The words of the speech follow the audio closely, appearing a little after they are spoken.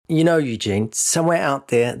You know, Eugene, somewhere out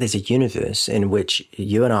there, there's a universe in which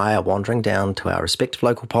you and I are wandering down to our respective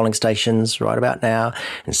local polling stations right about now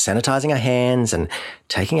and sanitising our hands and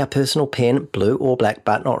taking our personal pen, blue or black,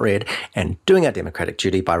 but not red, and doing our democratic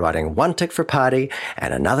duty by writing one tick for a party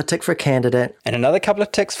and another tick for a candidate. And another couple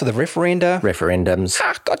of ticks for the referendums.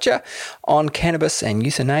 Gotcha. On cannabis and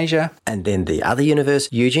euthanasia. And then the other universe,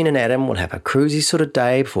 Eugene and Adam will have a cruisy sort of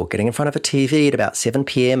day before getting in front of a TV at about 7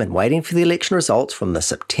 p.m. and waiting for the election results from the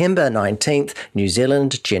September 19th New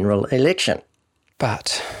Zealand general election.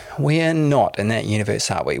 But we're not in that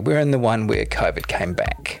universe, are we? We're in the one where COVID came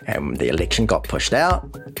back. And the election got pushed out.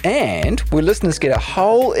 And where listeners get a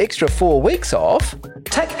whole extra 4 weeks off.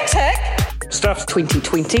 Tick, tick. Stuff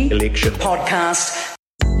 2020 election podcast.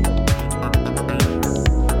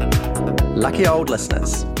 Lucky old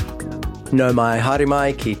listeners. No mai haere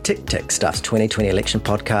mai ki Tic Tic Stuff's 2020 election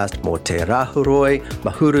podcast mō te rāhuroi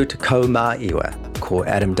mahuru te kau mā iwa. Ko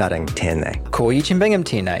Adam Dudding tēnei. Ko Eugene Bingham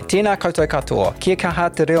tēnei. Tēnā koutou katoa. Kia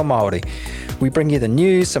kaha te reo Māori. We bring you the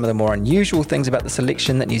news, some of the more unusual things about this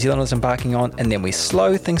election that New Zealand is embarking on, and then we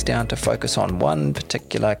slow things down to focus on one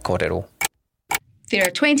particular kōrero. There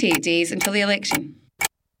are 28 days until the election.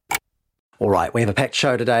 All right, we have a packed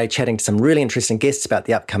show today, chatting to some really interesting guests about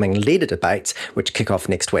the upcoming leader debates, which kick off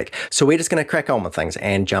next week. So we're just going to crack on with things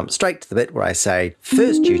and jump straight to the bit where I say,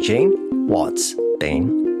 first, Eugene, what's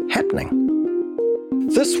been happening?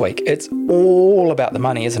 This week, it's all about the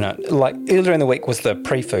money, isn't it? Like earlier in the week was the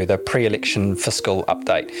pre-FU, the pre-election fiscal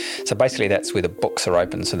update. So basically that's where the books are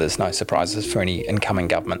open, so there's no surprises for any incoming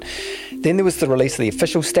government. Then there was the release of the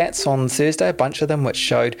official stats on Thursday, a bunch of them, which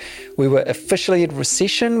showed we were officially in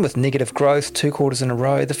recession with negative growth 2 quarters in a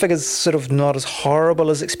row. The figure's sort of not as horrible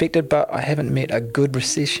as expected, but I haven't met a good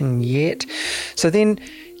recession yet. So then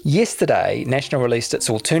yesterday, National released its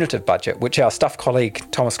alternative budget, which our Stuff colleague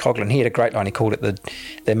Thomas Coughlin, he had a great line, he called it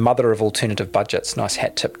the mother of alternative budgets. Nice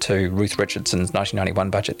hat tip to Ruth Richardson's 1991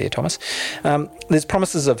 budget there, Thomas. There's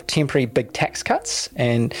promises of temporary big tax cuts,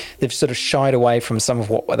 and they've sort of shied away from some of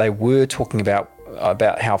what they were talking about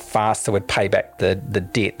how fast they would pay back the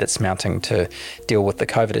debt that's mounting to deal with the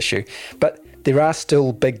COVID issue. But there are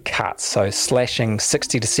still big cuts, so slashing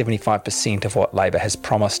 60 to 75% of what Labour has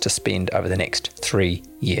promised to spend over the next 3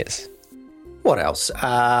 years. What else?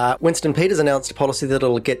 Winston Peters announced a policy that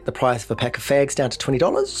will get the price of a pack of fags down to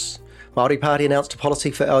 $20. Māori Party announced a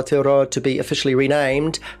policy for Aotearoa to be officially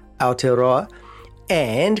renamed Aotearoa.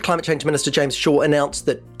 And Climate Change Minister James Shaw announced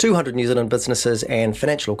that 200 New Zealand businesses and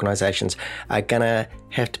financial organisations are going to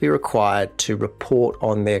have to be required to report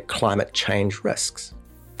on their climate change risks.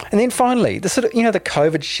 And then finally, the sort of, the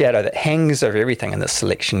COVID shadow that hangs over everything in this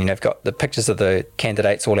election. You've got the pictures of the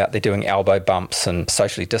candidates all out there doing elbow bumps and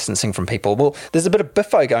socially distancing from people. Well, there's a bit of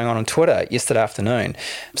biffo going on Twitter yesterday afternoon.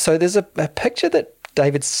 So there's a picture that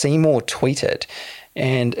David Seymour tweeted,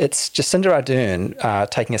 and it's Jacinda Ardern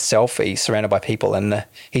taking a selfie surrounded by people, and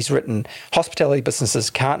he's written, hospitality businesses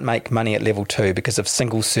can't make money at level 2 because of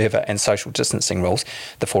single server and social distancing rules,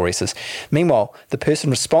 the 4 S's. Meanwhile, the person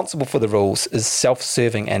responsible for the rules is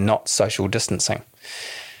self-serving and not social distancing.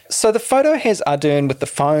 So the photo has Ardern with the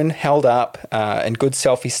phone held up in good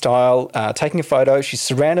selfie style, taking a photo. She's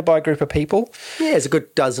surrounded by a group of people. Yeah, there's a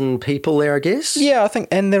good dozen people there, I guess. Yeah, I think,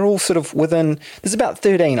 and they're all sort of there's about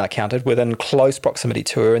 13 I counted, within close proximity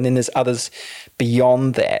to her, and then there's others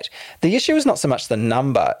beyond that. The issue is not so much the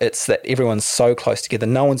number, it's that everyone's so close together,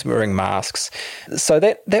 no one's wearing masks. So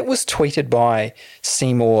that was tweeted by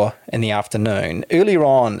Seymour in the afternoon. Earlier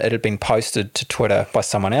on, it had been posted to Twitter by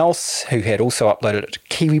someone else who had also uploaded it to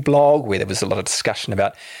Kiwi Blog, where there was a lot of discussion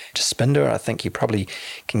about Jacinda. I think you probably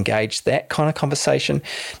can gauge that kind of conversation.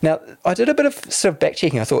 Now, I did a bit of sort of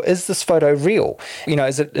back-checking. I thought, is this photo real?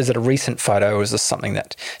 Is it a recent photo, or is this something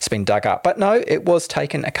that's been dug up? But no, it was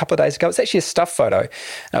taken a couple of days ago. It's actually a Stuff photo.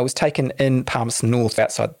 It was taken in Palmerston North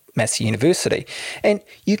outside Massey University. And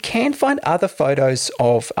you can find other photos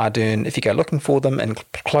of Ardern if you go looking for them in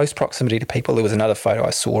close proximity to people. There was another photo I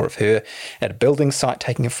saw of her at a building site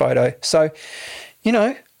taking a photo. So,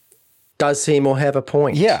 does Seymour have a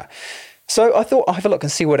point? Yeah. So I thought I'll have a look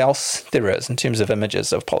and see what else there is in terms of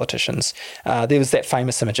images of politicians. There was that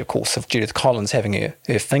famous image, of course, of Judith Collins having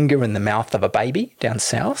her finger in the mouth of a baby down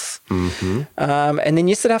south. Mm-hmm. And then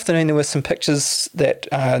yesterday afternoon, there were some pictures that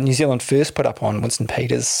New Zealand First put up on Winston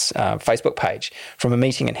Peters' Facebook page from a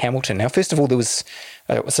meeting in Hamilton. Now, first of all, there was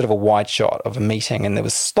sort of a wide shot of a meeting, and there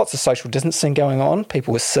was lots of social distancing going on.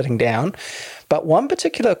 People were sitting down. But one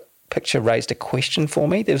particular picture raised a question for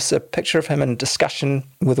me. There was a picture of him in discussion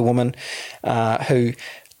with a woman who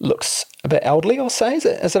looks a bit elderly, I'll say. Is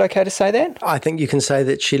it okay to say that? I think you can say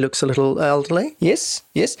that she looks a little elderly. Yes.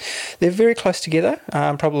 They're very close together,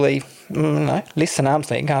 probably less than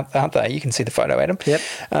arm's length, aren't they? You can see the photo, Adam. Yep.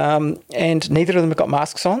 And neither of them have got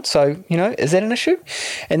masks on, so, is that an issue?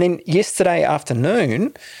 And then yesterday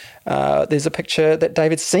afternoon, there's a picture that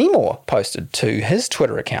David Seymour posted to his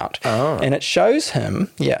Twitter account. Oh. And it shows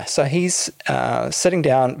him, so he's sitting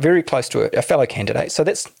down very close to a fellow candidate. So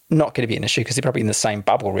that's not going to be an issue because they're probably in the same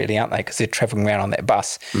bubble, really, aren't they? Because they're travelling around on that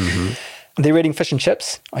bus. Mm-hmm. They're eating fish and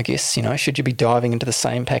chips, I guess. Should you be diving into the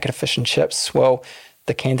same packet of fish and chips? Well,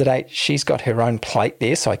 the candidate, she's got her own plate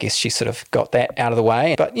there, so I guess she sort of got that out of the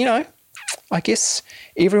way. But, I guess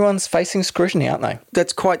everyone's facing scrutiny, aren't they?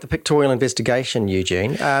 That's quite the pictorial investigation,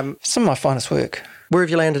 Eugene. Some of my finest work. Where have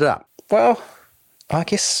you landed up? Well, I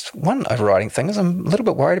guess one overriding thing is I'm a little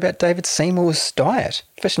bit worried about David Seymour's diet.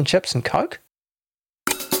 Fish and chips and Coke.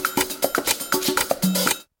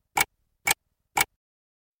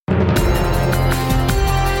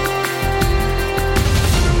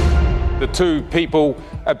 The two people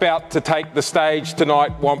about to take the stage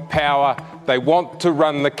tonight want power. They want to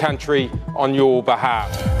run the country on your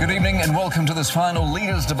behalf. Good evening and welcome to this final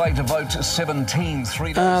Leaders' Debate to Vote 17.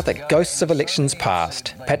 The ghosts of elections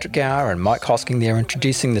past. Patrick Gower and Mike Hosking there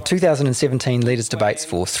introducing the 2017 Leaders' Debates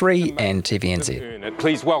for 3 and TVNZ.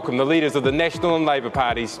 Please welcome the leaders of the National and Labour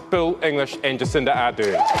parties, Bill English and Jacinda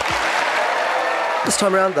Ardern. This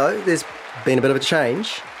time around, though, there's been a bit of a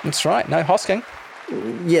change. That's right, no Hosking.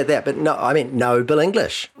 Yeah, that, but no, I meant no Bill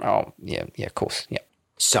English. Oh, yeah, of course, yeah.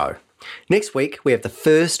 So, next week we have the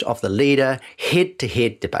first of the leader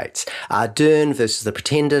head-to-head debates. Ardern versus the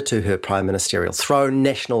pretender to her prime ministerial throne,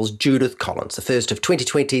 National's Judith Collins, the first of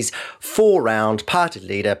 2020's 4-round party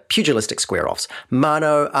leader pugilistic square-offs,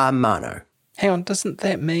 mano a mano. Hang on, doesn't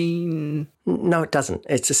that mean... No, it doesn't.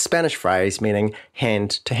 It's a Spanish phrase meaning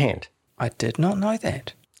hand to hand. I did not know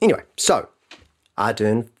that. Anyway, so...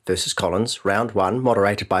 Ardern versus Collins, round 1,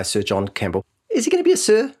 moderated by Sir John Campbell. Is he going to be a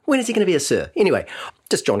Sir? When is he going to be a Sir? Anyway,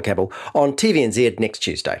 just John Campbell on TVNZ next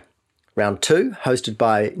Tuesday. Round 2, hosted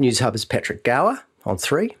by News Hub's Patrick Gower on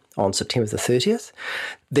 3, on September the 30th.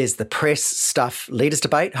 There's the press stuff leaders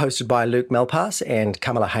debate hosted by Luke Malpass and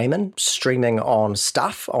Kamala Hayman, streaming on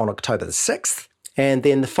Stuff on October the 6th. And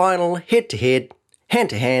then the final head-to-head,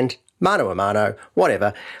 hand-to-hand, mano a mano,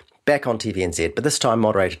 whatever, back on TVNZ, but this time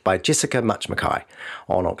moderated by Jessica Mackay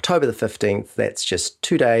on October the 15th. That's just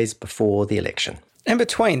 2 days before the election. In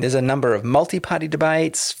between, there's a number of multi-party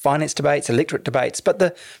debates, finance debates, electorate debates, but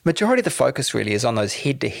the majority of the focus really is on those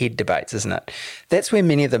head-to-head debates, isn't it? That's where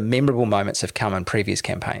many of the memorable moments have come in previous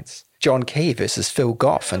campaigns. John Key versus Phil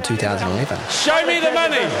Goff in 2011. Show me the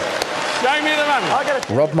money! Show me the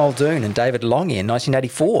money! Rob Muldoon and David Longy in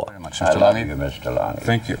 1984. I love you, Mr. Longy.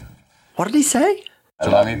 Thank you. What did he say? I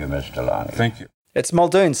love you, Mr. Longy. Thank you. It's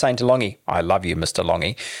Muldoon saying to Longy, I love you, Mr.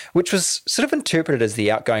 Longy, which was sort of interpreted as the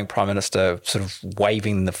outgoing Prime Minister sort of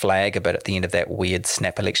waving the flag a bit at the end of that weird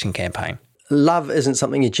snap election campaign. Love isn't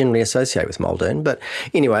something you generally associate with Muldoon, but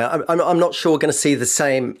anyway, I'm not sure we're going to see the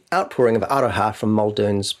same outpouring of aroha from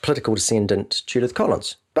Muldoon's political descendant, Judith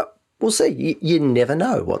Collins. But we'll see. You never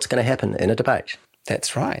know what's going to happen in a debate.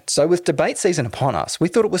 That's right. So with debate season upon us, we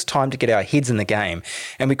thought it was time to get our heads in the game,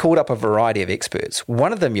 and we called up a variety of experts.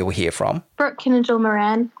 One of them you'll hear from. Brooke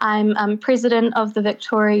Kenagil-Moran. I'm president of the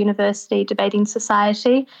Victoria University Debating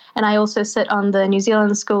Society, and I also sit on the New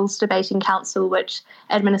Zealand Schools Debating Council, which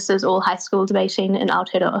administers all high school debating in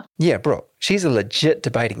Aotearoa. Yeah, Brooke. She's a legit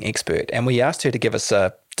debating expert, and we asked her to give us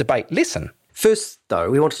a debate lesson. First,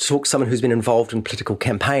 though, we wanted to talk to someone who's been involved in political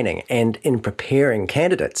campaigning and in preparing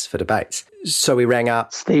candidates for debates. So we rang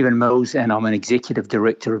up Stephen Mills, and I'm an executive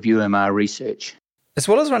director of UMR Research. As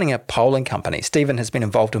well as running a polling company, Stephen has been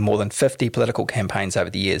involved in more than 50 political campaigns over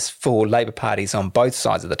the years for Labour parties on both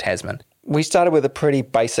sides of the Tasman. We started with a pretty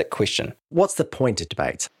basic question. What's the point of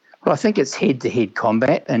debates? Well, I think it's head-to-head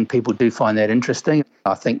combat, and people do find that interesting.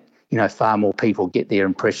 I think far more people get their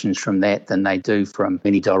impressions from that than they do from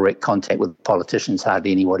any direct contact with politicians.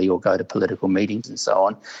 Hardly anybody will go to political meetings and so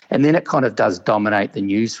on. And then it kind of does dominate the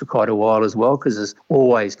news for quite a while as well, because there's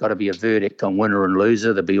always got to be a verdict on winner and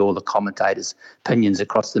loser. There'll be all the commentators' opinions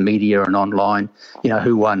across the media and online,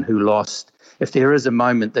 who won, who lost. If there is a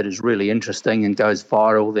moment that is really interesting and goes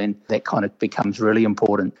viral, then that kind of becomes really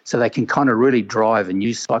important. So they can kind of really drive a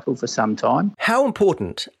news cycle for some time. How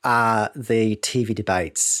important are the TV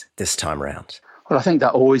debates this time around? Well, I think they're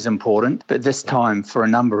always important, but this time, for a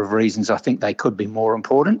number of reasons, I think they could be more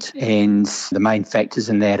important. And the main factors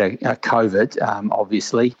in that are COVID,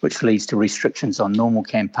 obviously, which leads to restrictions on normal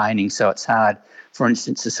campaigning. So it's hard, for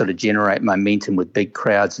instance, to sort of generate momentum with big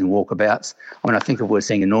crowds and walkabouts. I mean, I think if we're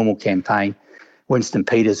seeing a normal campaign, Winston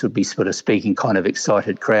Peters would be sort of speaking kind of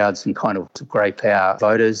excited crowds and kind of grey power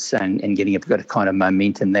voters and getting a kind of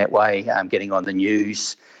momentum that way, getting on the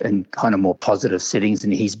news in kind of more positive settings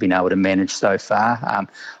than he's been able to manage so far.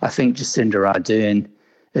 I think Jacinda Ardern,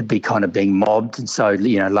 it'd be kind of being mobbed, and so,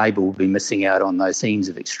 Labor will be missing out on those scenes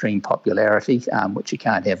of extreme popularity, which you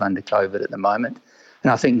can't have under COVID at the moment.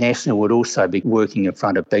 And I think National would also be working in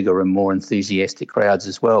front of bigger and more enthusiastic crowds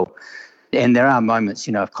as well. And there are moments,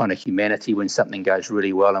 of kind of humanity when something goes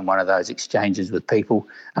really well in one of those exchanges with people.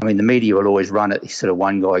 I mean, the media will always run it. Sort of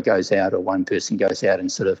one guy goes out or one person goes out and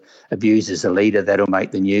sort of abuses a leader. That'll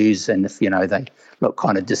make the news. And if, they look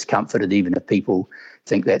kind of discomforted, even if people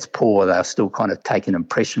think that's poor, they'll still kind of take an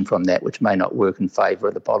impression from that, which may not work in favour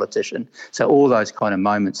of the politician. So all those kind of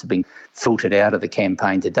moments have been filtered out of the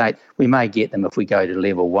campaign to date. We may get them if we go to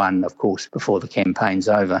level 1, of course, before the campaign's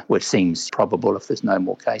over, which seems probable if there's no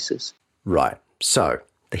more cases. Right, so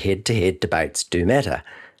the head-to-head debates do matter.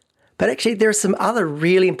 But actually there are some other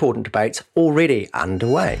really important debates already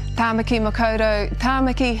underway. Tāmaki Makoto,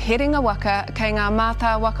 tāmaki heringa waka, kei ngā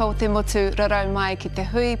mātā waka o te motu rarau mai ki te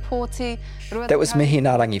hui pōti. That was Mihi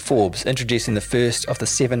Narangi Forbes introducing the first of the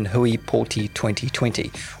 7 Hui Pōti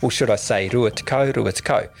 2020, or should I say Rua Tekau, Rua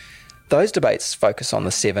Tekau. Those debates focus on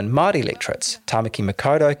the 7 Māori electorates. Tāmaki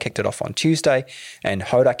Makoto kicked it off on Tuesday and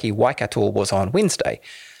Hauraki Waikato was on Wednesday.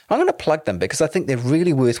 I'm going to plug them because I think they're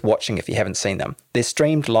really worth watching if you haven't seen them. They're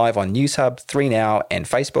streamed live on Newshub, 3Now and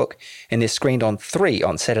Facebook, and they're screened on 3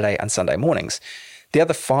 on Saturday and Sunday mornings. The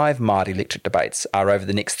other 5 Māori electorate debates are over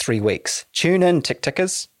the next 3 weeks. Tune in,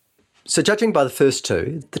 tick-tickers. So judging by the first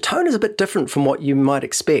 2, the tone is a bit different from what you might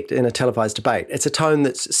expect in a televised debate. It's a tone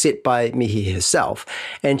that's set by Mihi herself,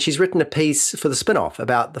 and she's written a piece for the spin-off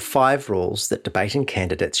about the 5 rules that debating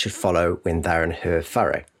candidates should follow when they're in her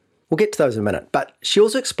whare. We'll get to those in a minute, but she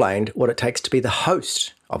also explained what it takes to be the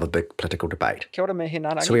host of a big political debate. Kia ora, Mihi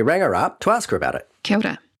Narangi. So we rang her up to ask her about it. Kia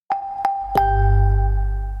ora.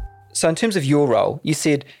 So in terms of your role, you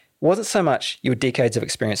said, wasn't so much your decades of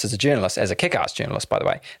experience as a journalist, as a kick-ass journalist, by the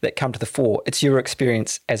way, that come to the fore. It's your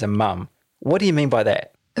experience as a mum. What do you mean by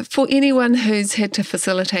that? For anyone who's had to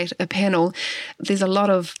facilitate a panel, there's a lot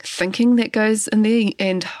of thinking that goes in there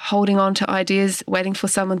and holding on to ideas, waiting for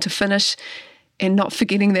someone to finish and not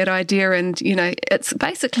forgetting that idea. And, it's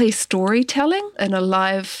basically storytelling in a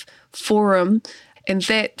live forum. And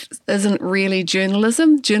that isn't really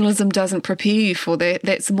journalism. Journalism doesn't prepare you for that.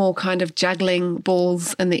 That's more kind of juggling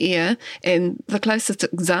balls in the air. And the closest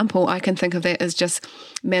example I can think of that is just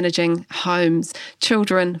managing homes,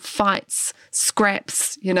 children, fights,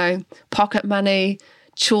 scraps, pocket money,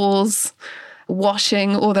 chores,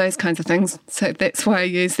 washing, all those kinds of things. So that's why I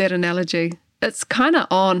use that analogy. It's kind of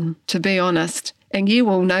on, to be honest. And you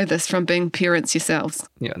will know this from being parents yourselves.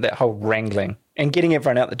 Yeah, that whole wrangling and getting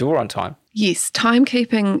everyone out the door on time. Yes,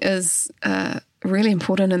 timekeeping is really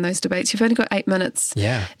important in those debates. You've only got 8 minutes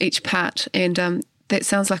each part, and that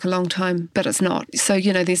sounds like a long time, but it's not. So,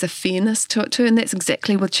 there's a fairness to it too, and that's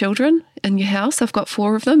exactly with children in your house. I've got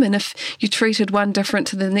 4 of them, and if you treated one different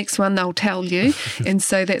to the next one, they'll tell you. And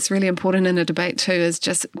so that's really important in a debate too, is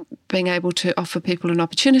just being able to offer people an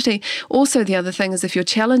opportunity. Also, the other thing is if you're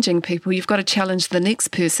challenging people, you've got to challenge the next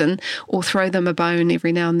person or throw them a bone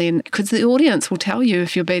every now and then, because the audience will tell you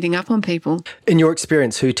if you're beating up on people. In your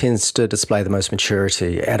experience, who tends to display the most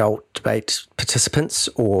maturity, adult debate participants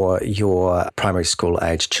or your primary school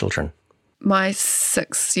aged children? My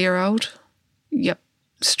 6-year-old, yep,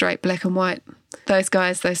 straight black and white. Those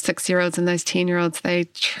guys, those 6-year-olds and those 10-year-olds, they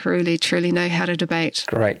truly, truly know how to debate.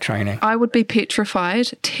 Great training. I would be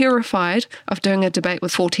petrified, terrified of doing a debate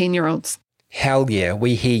with 14-year-olds. Hell yeah,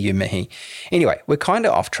 we hear you, Mihi. Anyway, we're kind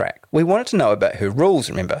of off track. We wanted to know about her rules,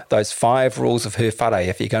 remember? Those 5 rules of her whare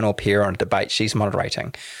if you're going to appear on a debate she's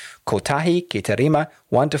moderating. Kotahi, ki te rima,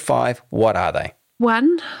 1 to 5, what are they?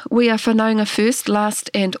 1, we are whanaunga first,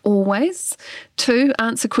 last and always. 2,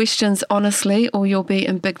 answer questions honestly or you'll be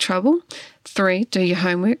in big trouble. 3, do your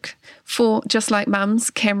homework. 4, just like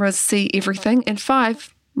mums, cameras see everything. And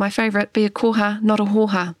 5, my favourite, be a koha, not a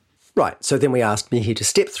hoha. Right, so then we asked Mihi to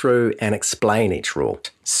step through and explain each rule.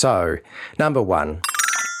 So, number 1.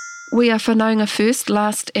 We are whanaunga first,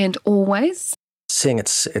 last and always. Seeing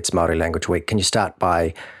it's Māori Language Week, can you start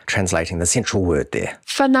by translating the central word there?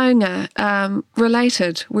 Whanaunga,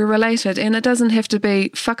 related. We're related. And it doesn't have to be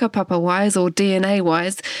whakapapa-wise or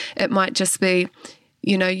DNA-wise. It might just be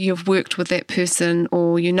you've worked with that person,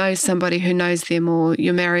 or you know somebody who knows them, or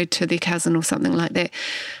you're married to their cousin or something like that.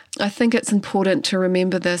 I think it's important to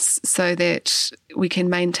remember this so that we can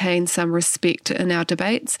maintain some respect in our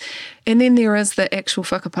debates. And then there is the actual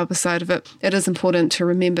whakapapa side of it. It is important to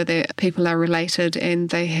remember that people are related and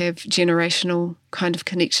they have generational kind of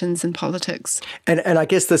connections in politics. And I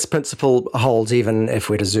guess this principle holds even if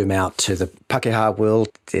we're to zoom out to the Pākehā world.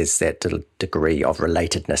 There's that little degree of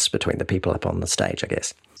relatedness between the people up on the stage, I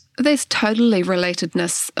guess. There's totally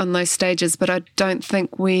relatedness on those stages, but I don't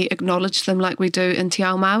think we acknowledge them like we do in Te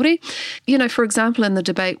Ao Māori. For example, in the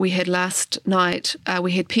debate we had last night,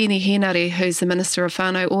 we had Pēni Henare, who's the Minister of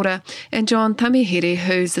Whānau Ora, and John Tamihere,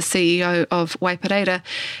 who's the CEO of Waipareira.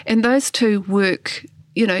 And those two work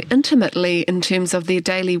intimately in terms of their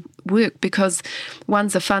daily work, because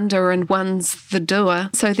one's a funder and one's the doer.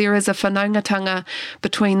 So there is a whanaungatanga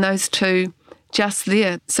between those two just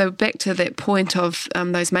there. So back to that point of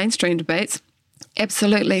those mainstream debates,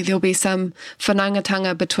 absolutely there'll be some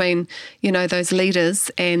whanaungatanga between, those leaders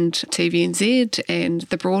and TVNZ and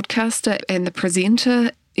the broadcaster and the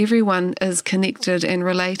presenter. Everyone is connected and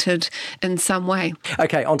related in some way.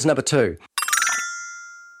 Okay, on to number 2.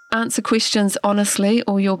 Answer questions honestly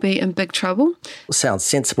or you'll be in big trouble. Sounds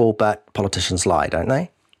sensible, but politicians lie, don't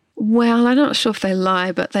they? Well, I'm not sure if they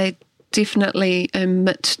lie, but they definitely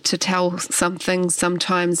omit to tell some things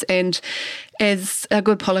sometimes. And as a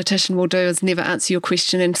good politician will do is never answer your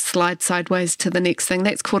question and slide sideways to the next thing.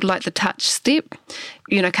 That's called like the touch step.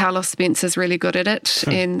 Carlos Spencer's really good at it,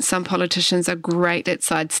 and some politicians are great at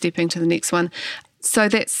sidestepping to the next one. So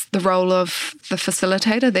that's the role of the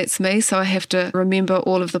facilitator. That's me. So I have to remember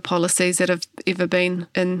all of the policies that have ever been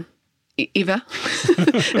in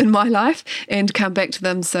my life and come back to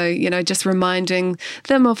them. So, just reminding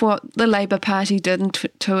them of what the Labour Party did in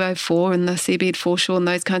 2004 and the seabed foreshore and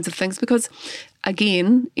those kinds of things, because,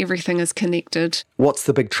 again, everything is connected. What's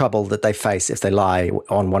the big trouble that they face if they lie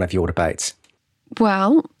on one of your debates?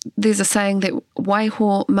 Well, there's a saying that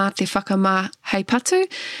waiho mā te whakamā hei patu.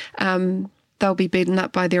 They'll be beaten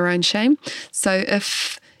up by their own shame. So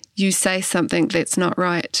if you say something that's not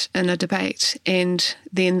right in a debate and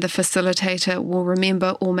then the facilitator will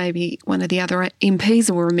remember, or maybe one of the other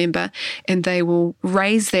MPs will remember, and they will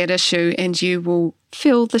raise that issue and you will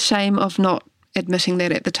feel the shame of not admitting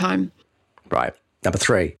that at the time. Right. Number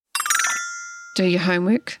 3. Do your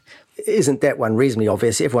homework. Isn't that one reasonably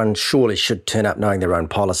obvious? Everyone surely should turn up knowing their own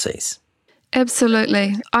policies.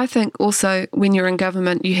 Absolutely. I think also when you're in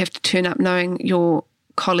government, you have to turn up knowing your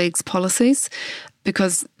colleagues' policies,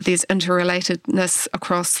 because there's interrelatedness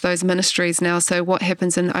across those ministries now. So what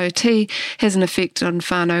happens in OT has an effect on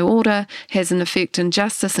whānau ora, has an effect in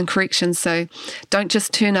justice and corrections. So don't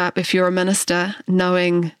just turn up if you're a minister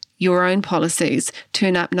knowing your own policies,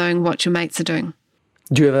 turn up knowing what your mates are doing.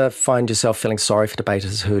 Do you ever find yourself feeling sorry for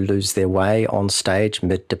debaters who lose their way on stage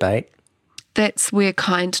mid-debate? That's where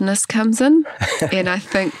kindness comes in. And I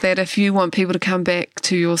think that if you want people to come back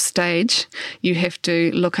to your stage, you have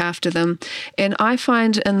to look after them. And I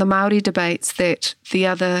find in the Māori debates that the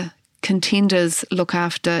other contenders look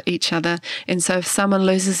after each other. And so if someone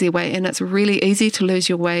loses their way, and it's really easy to lose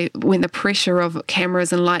your way when the pressure of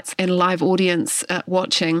cameras and lights and live audience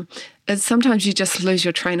watching, is sometimes you just lose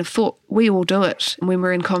your train of thought. We all do it. When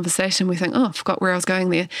we're in conversation, we think, I forgot where I was going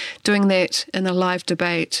there. Doing that in a live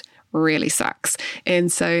debate really sucks. And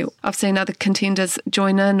so I've seen other contenders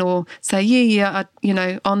join in or say,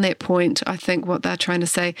 on that point, I think what they're trying to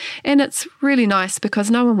say. And it's really nice because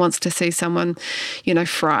no one wants to see someone,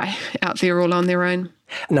 fry out there all on their own.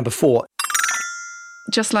 Number 4.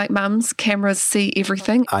 Just like mums, cameras see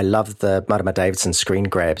everything. I love the Marama Davidson screen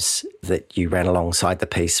grabs that you ran alongside the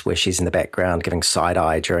piece where she's in the background giving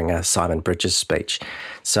side-eye during a Simon Bridges speech.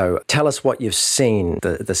 So tell us what you've seen,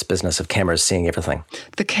 this business of cameras seeing everything.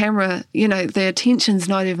 The camera, the attention's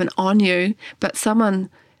not even on you, but someone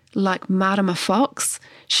like Marama Fox,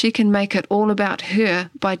 she can make it all about her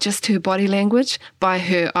by just her body language, by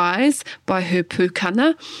her eyes, by her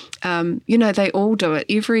pūkana. They all do it.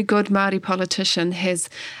 Every good Māori politician has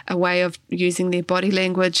a way of using their body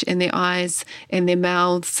language and their eyes and their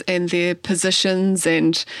mouths and their positions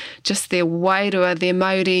and just their wairua, their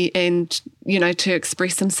mauri, and, to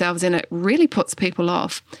express themselves. And it really puts people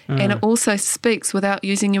off. And it also speaks without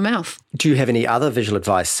using your mouth. Do you have any other visual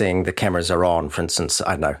advice seeing the cameras are on? For instance,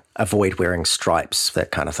 I don't know, avoid wearing stripes,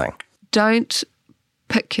 that kind of thing. Don't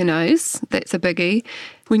pick your nose. That's a biggie.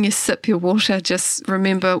 When you sip your water, just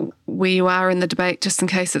remember where you are in the debate, just in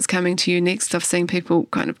case it's coming to you next. I've seen people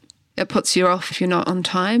it puts you off if you're not on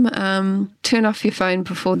time. Turn off your phone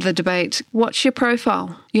before the debate. Watch your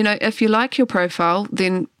profile. If you like your profile,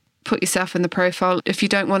 then put yourself in the profile. If you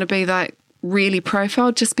don't want to be like really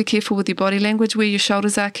profile, just be careful with your body language, where your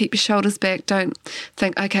shoulders are, keep your shoulders back. Don't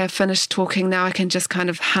think, okay, I've finished talking, now I can just kind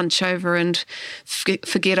of hunch over and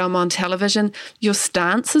forget I'm on television. Your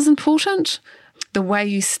stance is important. The way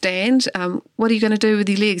you stand, what are you going to do with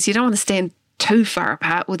your legs? You don't want to stand too far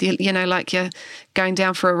apart with your, like you're going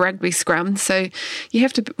down for a rugby scrum. So you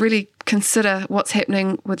have to really consider what's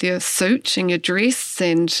happening with your suit and your dress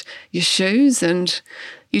and your shoes, and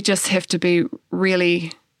you just have to be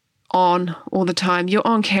really on all the time. You're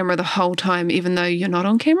on camera the whole time, even though you're not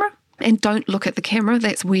on camera. And don't look at the camera.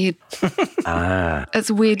 That's weird. It's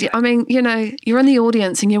weird. I mean, you're in the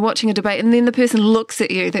audience and you're watching a debate and then the person looks at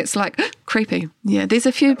you. That's like creepy. Yeah, there's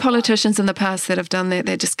a few politicians in the past that have done that.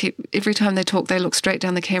 They just keep, every time they talk, they look straight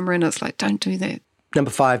down the camera, and it's like, don't do that. Number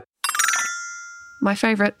 5. My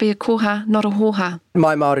favourite, be a koha, not a hoha.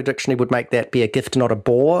 My Māori dictionary would make that be a gift, not a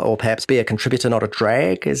bore, or perhaps be a contributor, not a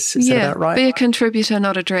drag. Is that about right? Be a contributor,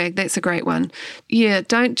 not a drag. That's a great one. Yeah,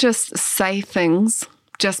 don't just say things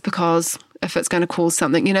just because, if it's going to cause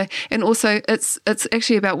something, And also, it's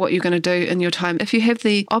actually about what you're going to do in your time. If you have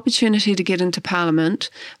the opportunity to get into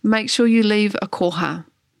Parliament, make sure you leave a koha.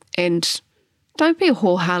 And don't be a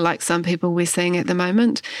hoha like some people we're seeing at the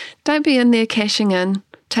moment. Don't be in there cashing in,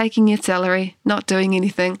 taking your salary, not doing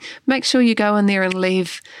anything. Make sure you go in there and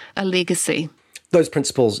leave a legacy. Those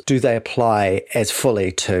principles, do they apply as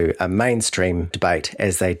fully to a mainstream debate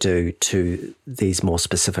as they do to these more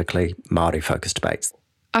specifically Māori-focused debates?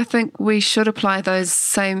 I think we should apply those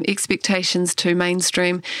same expectations to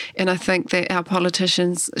mainstream, and I think that our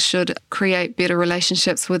politicians should create better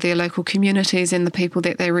relationships with their local communities and the people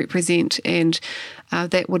that they represent, and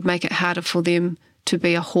that would make it harder for them to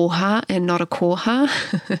be a hoha and not a koha.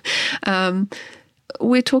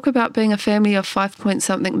 We talk about being a family of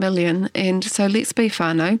 5-point-something million, and so let's be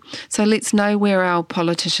whānau. So let's know where our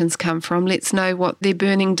politicians come from. Let's know what their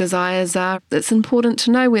burning desires are. It's important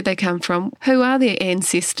to know where they come from. Who are their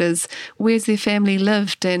ancestors? Where's their family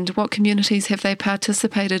lived? And what communities have they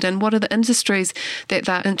participated in? What are the industries that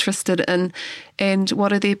they're interested in? And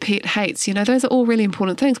what are their pet hates? Those are all really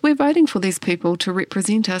important things. We're voting for these people to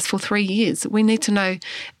represent us for 3 years. We need to know,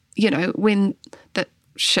 when the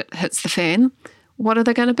shit hits the fan, what are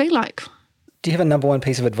they going to be like? Do you have a number one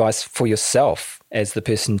piece of advice for yourself as the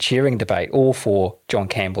person chairing debate, or for John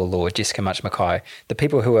Campbell or Jessica Mackay, the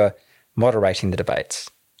people who are moderating the debates?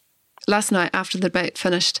 Last night after the debate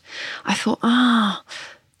finished, I thought,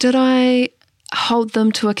 did I hold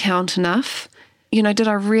them to account enough? Did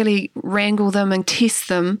I really wrangle them and test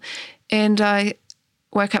them? And I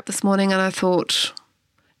woke up this morning and I thought,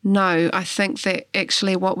 no, I think that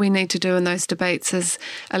actually what we need to do in those debates is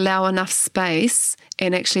allow enough space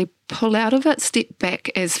and actually pull out of it, step back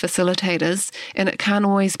as facilitators, and it can't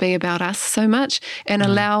always be about us so much, and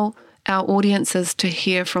allow our audiences to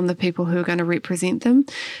hear from the people who are going to represent them.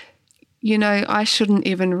 I shouldn't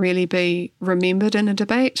even really be remembered in a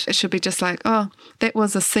debate. It should be just like, that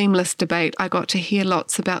was a seamless debate. I got to hear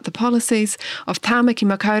lots about the policies of Tāmaki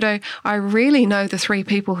Makaurau. I really know the 3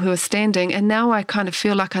 people who are standing, and now I kind of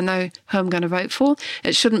feel like I know who I'm going to vote for.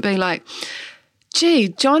 It shouldn't be like, gee,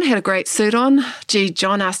 John had a great suit on. Gee,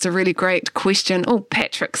 John asked a really great question. Oh,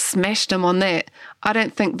 Patrick smashed him on that. I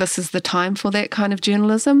don't think this is the time for that kind of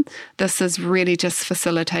journalism. This is really just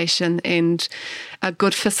facilitation, and a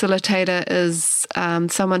good facilitator is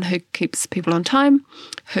someone who keeps people on time,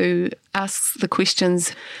 who asks the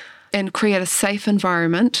questions and create a safe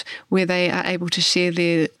environment where they are able to share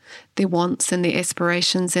their wants and their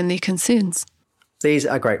aspirations and their concerns. These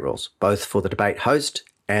are great rules, both for the debate host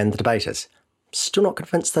and the debaters. Still not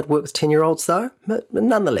convinced they'd work with 10-year-olds though, but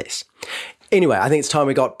nonetheless. Anyway, I think it's time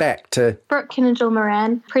we got back to Brooke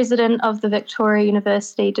Kenagil-Moran, President of the Victoria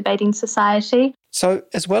University Debating Society. So,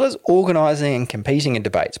 as well as organising and competing in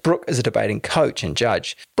debates, Brooke is a debating coach and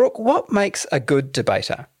judge. Brooke, what makes a good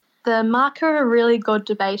debater? The marker of a really good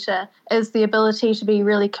debater is the ability to be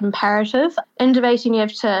really comparative. In debating, you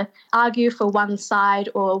have to argue for one side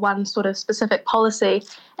or one sort of specific policy.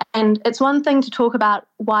 And it's one thing to talk about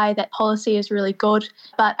why that policy is really good,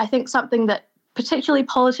 but I think something that particularly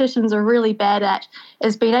politicians are really bad at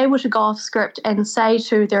is being able to go off script and say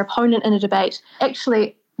to their opponent in a debate,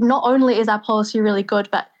 actually, not only is our policy really good,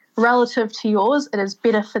 but relative to yours, it is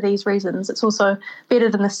better for these reasons. It's also better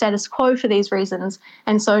than the status quo for these reasons.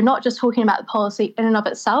 And so not just talking about the policy in and of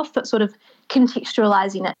itself, but sort of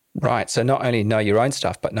contextualising it. Right. So not only know your own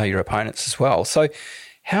stuff, but know your opponents as well. So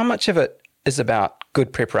how much of it is about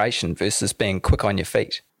good preparation versus being quick on your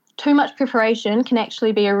feet? Too much preparation can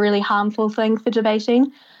actually be a really harmful thing for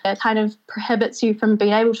debating. It kind of prohibits you from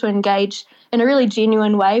being able to engage in a really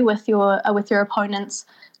genuine way with your opponents,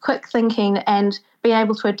 quick thinking and being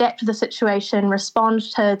able to adapt to the situation, respond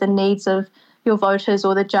to the needs of your voters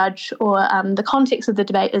or the judge or the context of the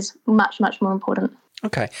debate is much, much more important.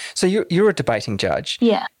 Okay. So you're a debating judge.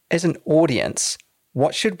 Yeah. As an audience,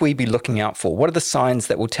 what should we be looking out for? What are the signs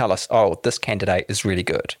that will tell us, oh, this candidate is really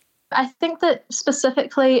good? I think that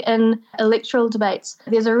specifically in electoral debates,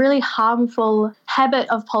 there's a really harmful habit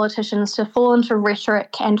of politicians to fall into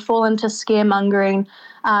rhetoric and fall into scaremongering,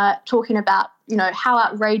 talking about, how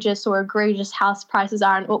outrageous or egregious house prices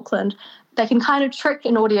are in Auckland. They can kind of trick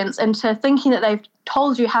an audience into thinking that they've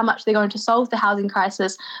told you how much they're going to solve the housing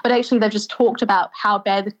crisis, but actually they've just talked about how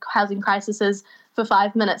bad the housing crisis is for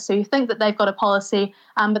 5 minutes. So you think that they've got a policy,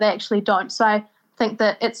 but they actually don't. So I think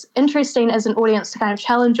that it's interesting as an audience to kind of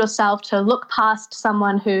challenge yourself to look past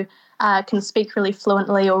someone who can speak really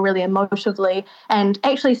fluently or really emotively and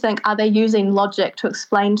actually think, are they using logic to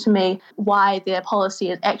explain to me why their policy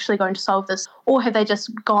is actually going to solve this, or have they just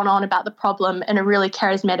gone on about the problem in a really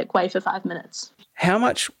charismatic way for 5 minutes? How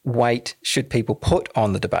much weight should people put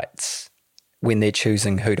on the debates when they're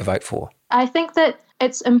choosing who to vote for? I think that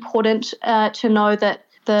it's important to know that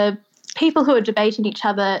the people who are debating each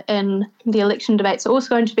other in the election debates are also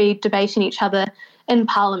going to be debating each other in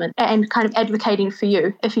Parliament and kind of advocating for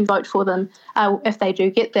you if you vote for them, if they do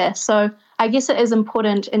get there. So I guess it is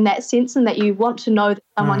important in that sense, and that you want to know that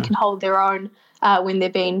someone can hold their own when they're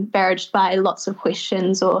being barraged by lots of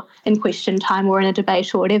questions or in question time or in a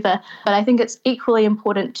debate or whatever. But I think it's equally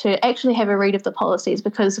important to actually have a read of the policies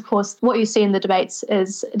because, of course, what you see in the debates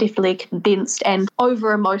is definitely condensed and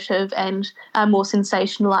over-emotive and a more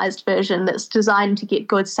sensationalised version that's designed to get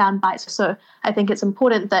good sound bites. So I think it's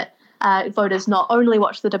important that voters not only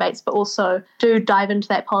watch the debates but also do dive into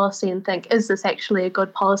that policy and think, is this actually a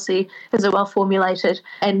good policy? Is it well formulated?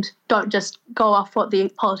 And don't just go off what the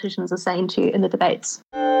politicians are saying to you in the debates.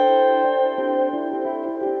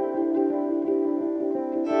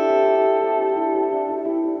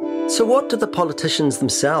 So what do the politicians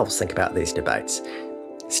themselves think about these debates?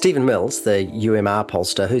 Stephen Mills, the UMR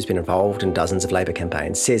pollster who's been involved in dozens of Labour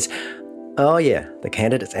campaigns, says, oh yeah, the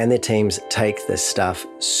candidates and their teams take this stuff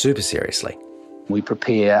super seriously. We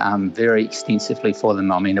prepare very extensively for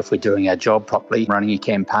them. I mean, if we're doing our job properly, running a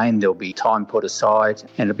campaign, there'll be time put aside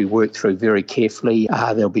and it'll be worked through very carefully.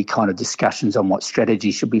 There'll be kind of discussions on what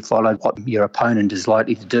strategy should be followed, what your opponent is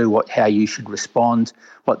likely to do, how you should respond,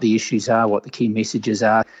 what the issues are, what the key messages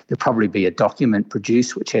are. There'll probably be a document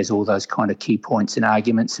produced which has all those kind of key points and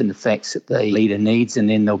arguments and the facts that the leader needs, and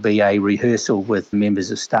then there'll be a rehearsal with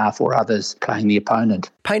members of staff or others playing the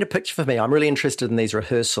opponent. Paint a picture for me. I'm really interested in these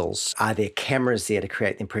rehearsals. Are there cameras there to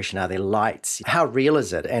create the impression? Are there lights? How real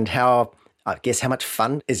is it? And how much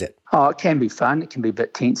fun is it? Oh, it can be fun. It can be a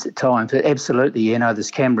bit tense at times. But absolutely, there's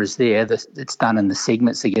cameras there. It's done in the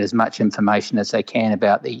segments to get as much information as they can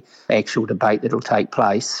about the actual debate that will take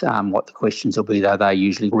place. What the questions will be, though, they're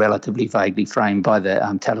usually relatively vaguely framed by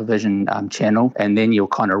the television channel. And then you'll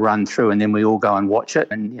kind of run through and then we all go and watch it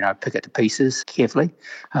and, pick it to pieces carefully.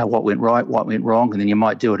 What went right, what went wrong. And then you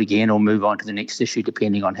might do it again or move on to the next issue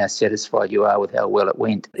depending on how satisfied you are with how well it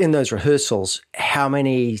went. In those rehearsals, how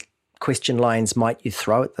many question lines might you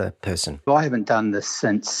throw at the person? I haven't done this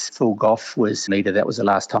since Phil Goff was leader. That was the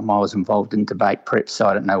last time I was involved in debate prep, so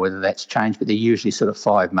I don't know whether that's changed, but they're usually sort of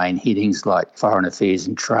 5 main headings like foreign affairs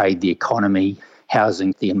and trade, the economy,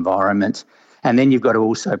 housing, the environment. And then you've got to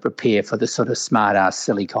also prepare for the sort of smart-ass,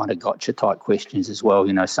 silly kind of gotcha type questions as well.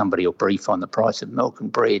 Somebody will brief on the price of milk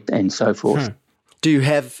and bread and so forth. Do you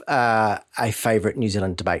have a favourite New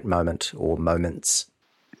Zealand debate moment or moments?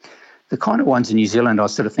 The kind of ones in New Zealand, I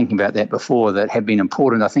was sort of thinking about that before, that have been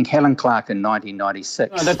important. I think Helen Clark in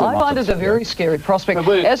 1996. I find it a very scary prospect,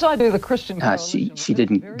 as I do the Christian Coalition. She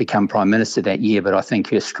didn't become Prime Minister that year, but I think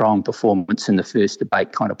her strong performance in the first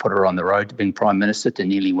debate kind of put her on the road to being Prime Minister, to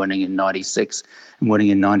nearly winning in 96 and winning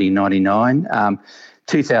in 1999.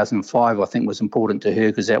 2005, I think, was important to her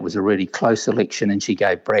because that was a really close election and she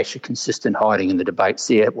gave Brash a consistent hiding in the debates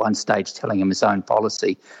there, at one stage telling him his own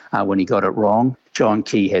policy when he got it wrong. John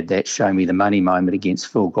Key had that show me the money moment against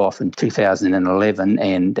Phil Goff in 2011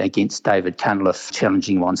 and against David Cunliffe,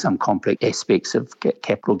 challenging him on some complex aspects of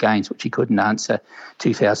capital gains, which he couldn't answer,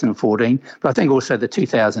 2014. But I think also the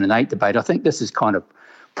 2008 debate, I think this is kind of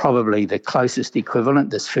probably the closest equivalent.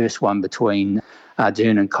 This first one between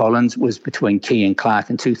Ardern and Collins was between Key and Clark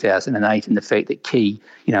in 2008, and the fact that Key,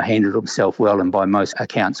 handled himself well and by most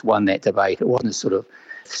accounts won that debate. It wasn't a sort of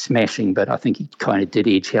smashing, but I think he kind of did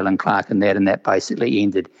edge Helen Clark in that, and that basically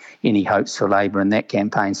ended any hopes for Labour in that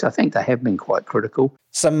campaign. So I think they have been quite critical.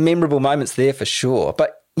 Some memorable moments there for sure.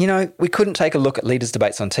 But, You know, we couldn't take a look at leaders'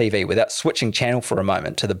 debates on TV without switching channel for a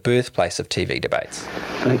moment to the birthplace of TV debates.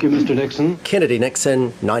 Thank you, Mr. Nixon. Kennedy-Nixon,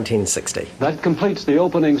 1960. That completes the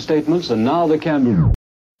opening statements, and now the camera.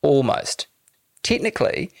 Almost.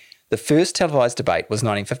 Technically, the first televised debate was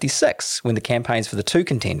 1956, when the campaigns for the two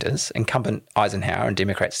contenders, incumbent Eisenhower and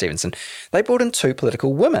Democrat Stevenson, they brought in two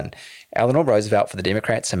political women, Eleanor Roosevelt for the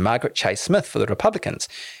Democrats and Margaret Chase Smith for the Republicans,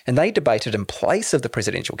 and they debated in place of the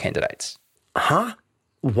presidential candidates. Huh?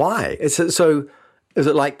 Why? Is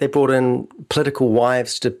it like they brought in political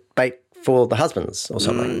wives to debate for the husbands or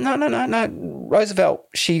something? No. Roosevelt,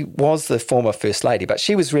 she was the former First Lady, but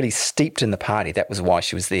she was really steeped in the party. That was why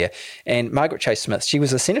she was there. And Margaret Chase Smith, she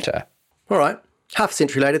was a senator. All right. Half a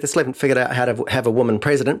century later, they still haven't figured out how to have a woman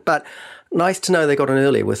president, but nice to know they got in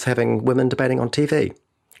early with having women debating on TV.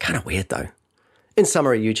 Kind of weird, though. In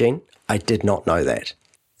summary, Eugene, I did not know that.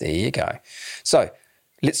 There you go. So,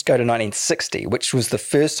 let's go to 1960, which was the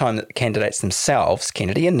first time that the candidates themselves,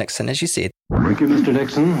 Kennedy and Nixon, as you said, Thank you, Mr.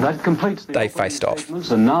 Nixon. That completes the they faced off.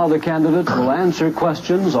 And now the candidates will answer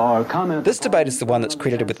questions or comments. This debate is the one that's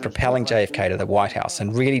credited with propelling JFK to the White House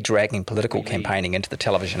and really dragging political campaigning into the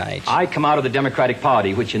television age. I come out of the Democratic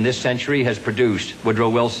Party, which in this century has produced Woodrow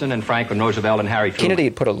Wilson and Franklin Roosevelt and Harry Truman. Kennedy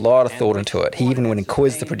had put a lot of thought into it. He even went and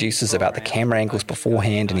quizzed the producers about the camera angles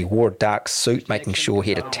beforehand, and he wore a dark suit, making sure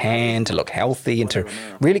he had a tan to look healthy and to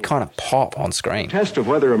really kind of pop on screen. The test of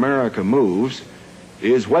whether America moves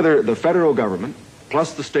is whether the federal government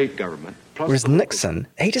plus the state government. Whereas Nixon,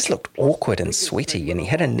 he just looked awkward and sweaty, and he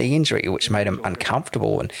had a knee injury which made him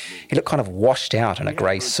uncomfortable, and he looked kind of washed out in a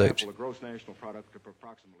grey suit.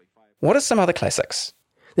 What are some other classics?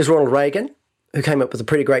 There's Ronald Reagan, who came up with a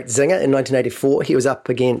pretty great zinger in 1984. He was up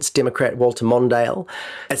against Democrat Walter Mondale.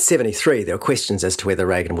 At 73, there were questions as to whether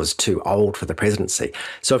Reagan was too old for the presidency.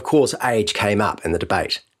 So, of course, age came up in the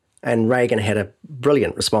debate. And Reagan had a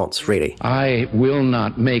brilliant response, really. I will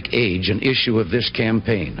not make age an issue of this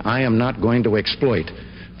campaign. I am not going to exploit,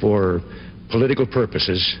 for political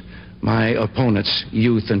purposes, my opponent's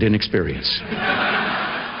youth and inexperience.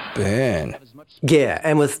 Burn. Yeah,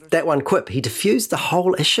 and with that one quip, he diffused the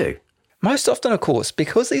whole issue. Most often, of course,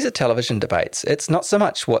 because these are television debates, it's not so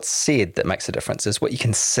much what's said that makes a difference as what you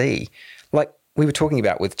can see. Like we were talking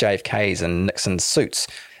about with JFK's and Nixon's suits.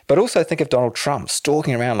 But also think of Donald Trump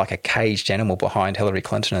stalking around like a caged animal behind Hillary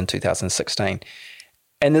Clinton in 2016.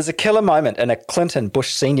 And there's a killer moment in a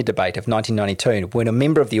Clinton-Bush senior debate of 1992 when a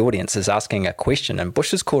member of the audience is asking a question and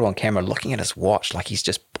Bush is caught on camera looking at his watch like he's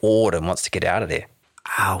just bored and wants to get out of there.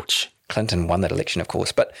 Ouch. Clinton won that election, of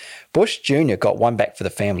course, but Bush Jr. got one back for the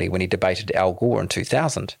family when he debated Al Gore in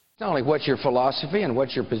 2000. Not only what's your philosophy and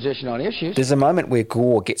what's your position on issues. There's a moment where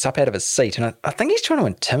Gore gets up out of his seat, and I think he's trying to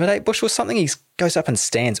intimidate Bush or something. He goes up and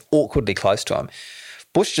stands awkwardly close to him.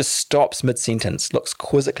 Bush just stops mid-sentence, looks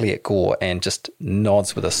quizzically at Gore, and just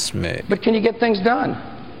nods with a smirk. But can you get things done?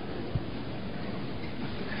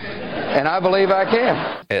 And I believe I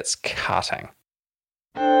can. It's cutting.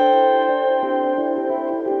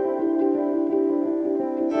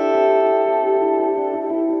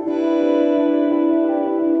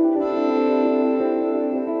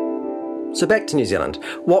 So back to New Zealand.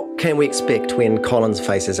 What can we expect when Collins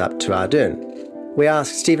faces up to Ardern? We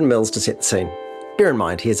asked Stephen Mills to set the scene. Bear in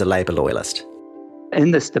mind, he is a Labour loyalist.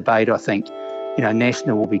 In this debate, I think,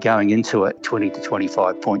 National will be going into it 20 to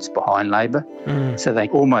 25 points behind Labour. So they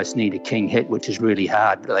almost need a king hit, which is really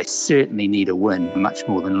hard, but they certainly need a win, much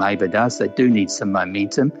more than Labour does. They do need some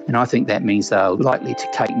momentum, and I think that means they're likely to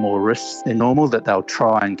take more risks than normal, that they'll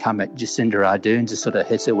try and come at Jacinda Ardern to sort of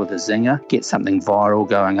hit her with a zinger, get something viral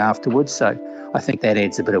going afterwards. So I think that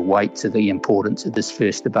adds a bit of weight to the importance of this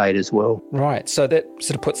first debate as well. Right, so that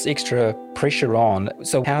sort of puts extra pressure on.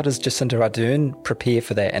 So how does Jacinda Ardern prepare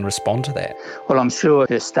for that and respond to that? Well, I'm sure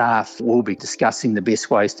her staff will be discussing the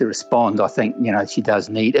best ways to respond. I think, she does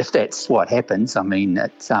need, if that's what happens, I mean,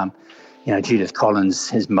 it's, Judith Collins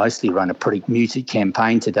has mostly run a pretty muted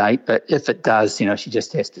campaign to date, but if it does, she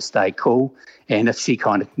just has to stay cool. And if she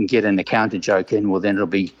kind of can get in the counter joke in, well, then it'll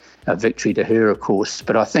be a victory to her, of course.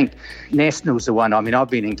 But I think National's the one. I mean, I've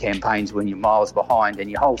been in campaigns when you're miles behind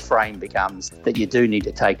and your whole frame becomes that you do need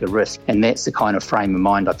to take a risk. And that's the kind of frame of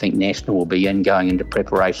mind I think National will be in going into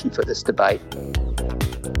preparation for this debate.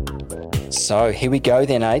 So here we go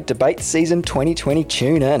then, Debate season 2020,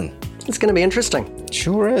 tune in. It's going to be interesting.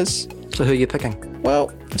 Sure is. So who are you picking?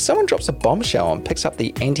 Well, if someone drops a bombshell and picks up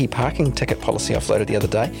the anti-parking ticket policy I floated the other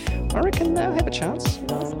day, I reckon they'll have a chance.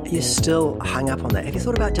 You're still hung up on that. Have you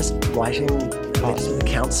thought about just writing letters to the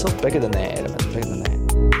council? Bigger than that, Adam. It's bigger than that.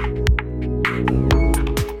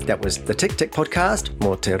 That was the Tick Tick podcast.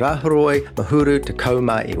 Mo te rahuroi, mahuru te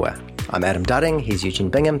kaumaiwa. I'm Adam Dudding, he's Eugene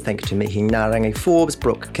Bingham. Thank you to Mihi Narangi Forbes,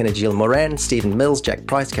 Brooke Kinajil Moran, Stephen Mills, Jack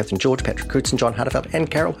Price, Catherine George, Patrick Coutson, John Hudderfeld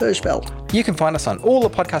and Carol Hirschfeld. You can find us on all the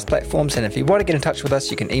podcast platforms, and if you want to get in touch with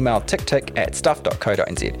us, you can email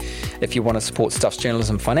ticktick@stuff.co.nz. If you want to support Stuff's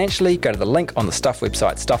journalism financially, go to the link on the Stuff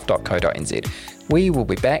website, stuff.co.nz. We will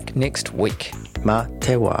be back next week. Mā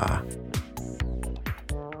te wā.